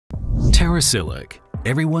Terasilic,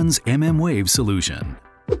 everyone's mmWave solution.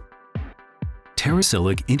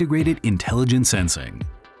 Terasilic integrated intelligent sensing.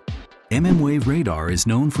 mmWave radar is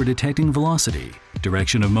known for detecting velocity,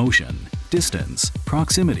 direction of motion, distance,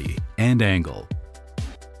 proximity, and angle.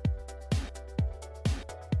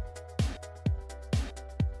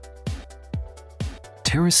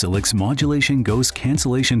 Terasilic's modulation ghost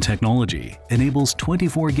cancellation technology enables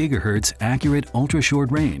 24 GHz accurate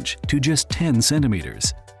ultra-short range to just 10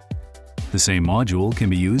 centimeters. The same module can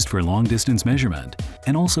be used for long-distance measurement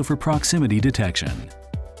and also for proximity detection.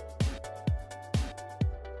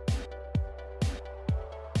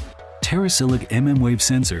 Terasilic mmWave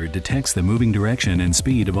sensor detects the moving direction and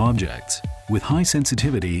speed of objects. With high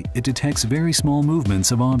sensitivity, it detects very small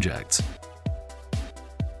movements of objects.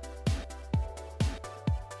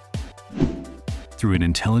 Through an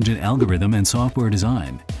intelligent algorithm and software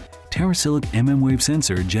design, Terasilic mmWave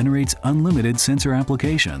sensor generates unlimited sensor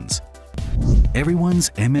applications. Everyone's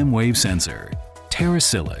mmWave sensor,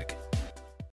 Terasilic.